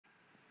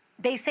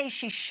They say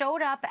she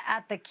showed up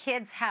at the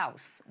kid's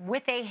house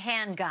with a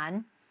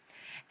handgun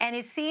and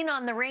is seen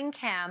on the ring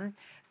cam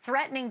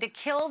threatening to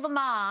kill the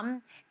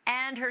mom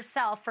and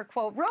herself for,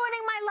 quote, ruining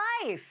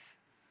my life,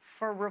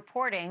 for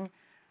reporting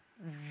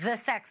the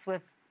sex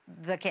with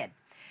the kid.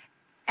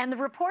 And the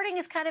reporting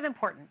is kind of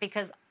important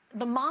because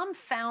the mom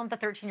found the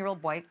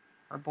 13-year-old boy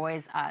or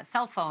boy's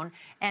cell phone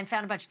and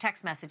found a bunch of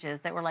text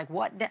messages that were like,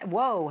 what?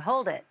 Whoa,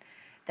 hold it.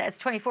 That's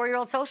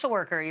 24-year-old social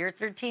worker. You're a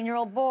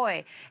 13-year-old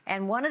boy.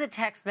 And one of the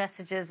text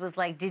messages was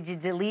like, did you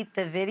delete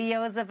the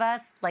videos of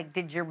us? Like,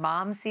 did your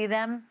mom see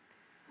them?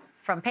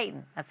 From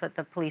Peyton. That's what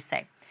the police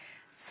say.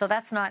 So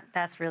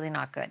that's really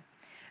not good.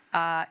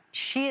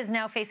 She is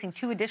now facing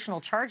 2 additional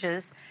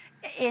charges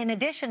in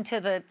addition to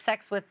the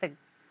sex with the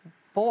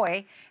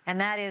boy, and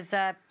that is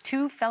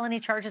 2 felony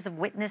charges of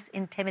witness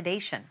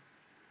intimidation.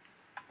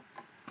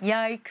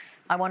 Yikes.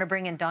 I want to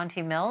bring in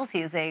Donte Mills.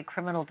 He is a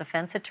criminal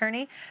defense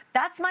attorney.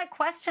 That's my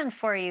question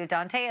for you,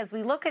 Donte. As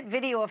we look at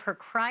video of her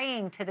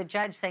crying to the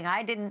judge saying,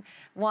 I didn't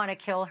want to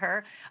kill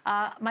her,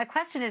 my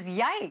question is,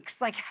 yikes.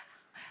 Like,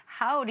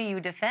 how do you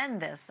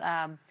defend this?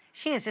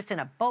 She is just in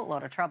a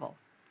boatload of trouble.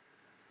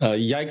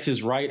 Yikes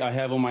is right. I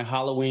have on my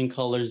Halloween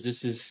colors.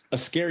 This is a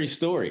scary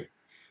story.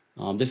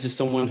 This is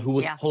someone who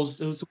was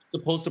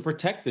supposed to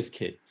protect this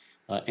kid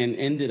and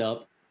ended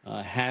up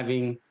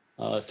having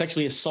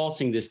sexually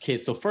assaulting this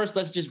kid. So first,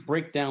 let's just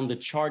break down the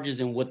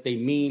charges and what they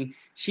mean.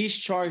 She's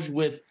charged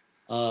with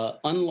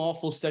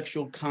unlawful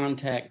sexual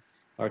contact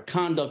or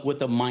conduct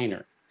with a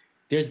minor.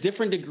 There's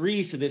different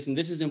degrees to this, and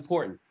this is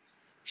important.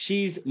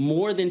 She's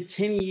more than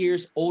 10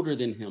 years older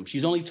than him.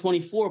 She's only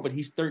 24, but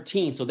he's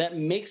 13. So that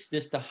makes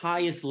this the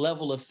highest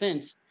level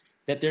offense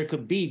that there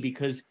could be,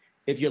 because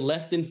if you're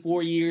less than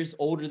 4 years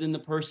older than the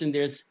person,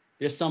 there's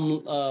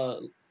some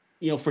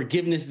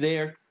forgiveness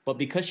there. But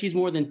because she's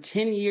more than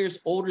 10 years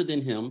older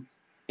than him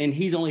and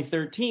he's only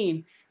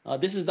 13,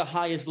 this is the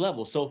highest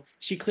level. So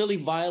she clearly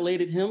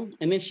violated him.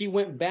 And then she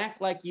went back,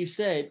 like you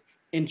said,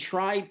 and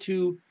tried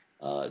to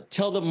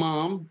tell the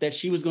mom that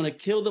she was going to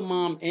kill the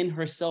mom and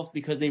herself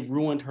because they've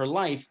ruined her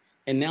life.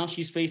 And now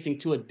she's facing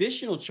 2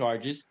 additional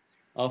charges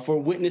for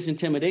witness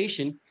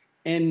intimidation.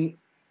 And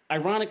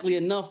ironically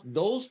enough,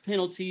 those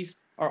penalties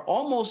are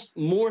almost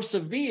more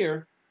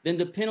severe than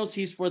the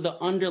penalties for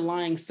the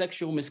underlying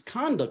sexual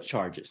misconduct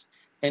charges.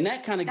 And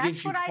that kind of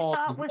gives you pause. That's what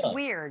I thought was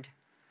weird.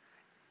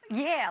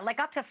 Yeah, like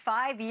up to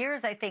 5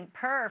 years, I think,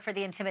 for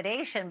the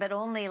intimidation, but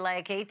only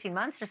like 18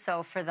 months or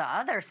so for the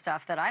other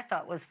stuff that I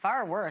thought was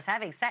far worse.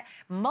 Having sex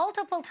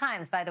multiple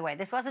times, by the way.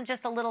 This wasn't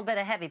just a little bit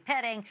of heavy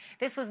petting.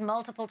 This was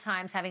multiple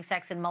times having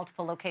sex in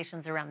multiple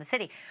locations around the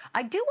city.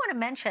 I do want to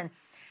mention,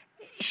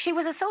 she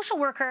was a social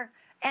worker,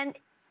 and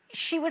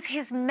she was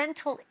his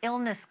mental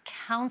illness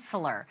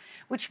counselor,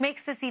 which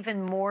makes this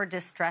even more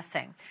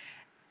distressing.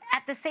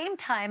 At the same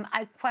time,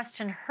 I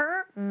question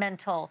her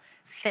mental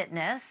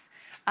fitness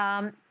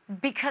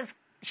because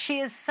she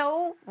is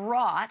so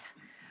wrought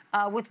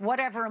with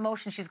whatever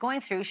emotion she's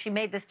going through. She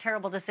made this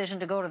terrible decision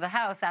to go to the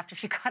house after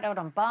she got out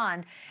on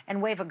bond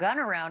and wave a gun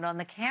around on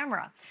the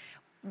camera.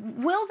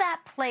 Will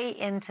that play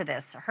into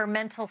this, her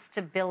mental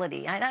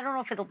stability? I don't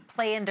know if it'll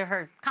play into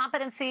her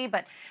competency,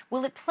 but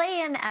will it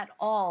play in at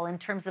all in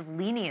terms of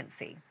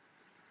leniency?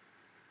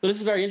 So this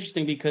is very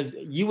interesting because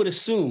you would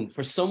assume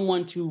for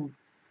someone to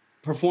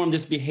perform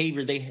this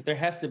behavior, there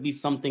has to be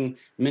something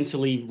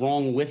mentally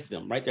wrong with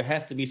them, right? There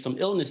has to be some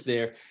illness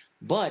there.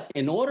 But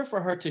in order for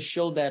her to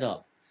show that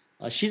up,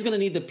 she's going to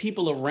need the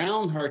people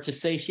around her to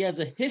say she has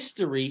a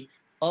history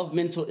of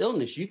mental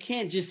illness. You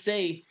can't just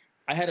say,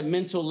 I had a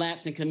mental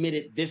lapse and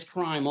committed this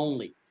crime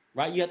only,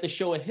 right? You have to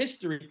show a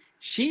history.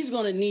 She's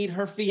going to need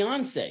her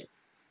fiance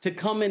to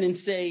come in and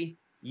say,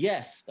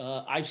 yes,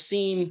 I've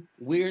seen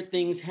weird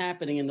things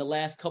happening in the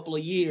last couple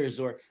of years,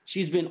 or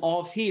she's been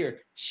off here.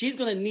 She's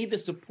going to need the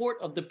support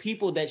of the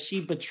people that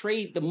she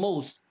betrayed the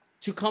most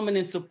to come in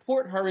and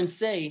support her and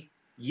say,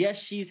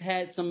 yes, she's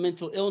had some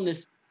mental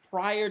illness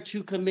prior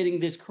to committing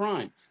this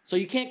crime. So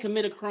you can't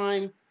commit a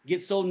crime,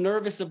 get so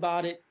nervous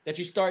about it that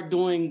you start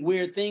doing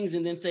weird things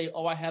and then say,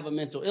 oh, I have a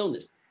mental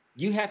illness.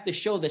 You have to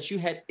show that you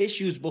had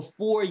issues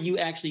before you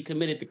actually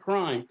committed the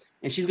crime.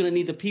 And she's going to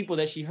need the people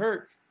that she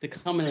hurt to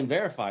come in and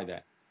verify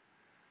that.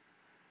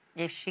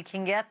 If she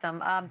can get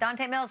them.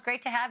 Donte Mills,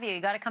 great to have you. You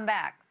got to come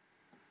back.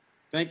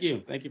 Thank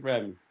you. Thank you for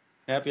having me.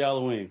 Happy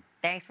Halloween.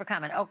 Thanks for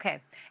coming.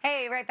 Okay.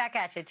 Hey, right back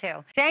at you,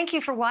 too. Thank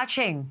you for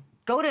watching.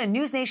 Go to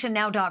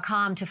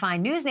newsnationnow.com to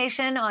find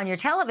NewsNation on your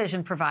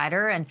television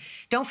provider. And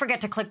don't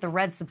forget to click the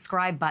red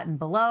subscribe button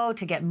below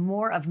to get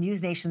more of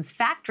NewsNation's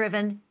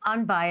fact-driven,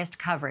 unbiased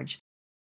coverage.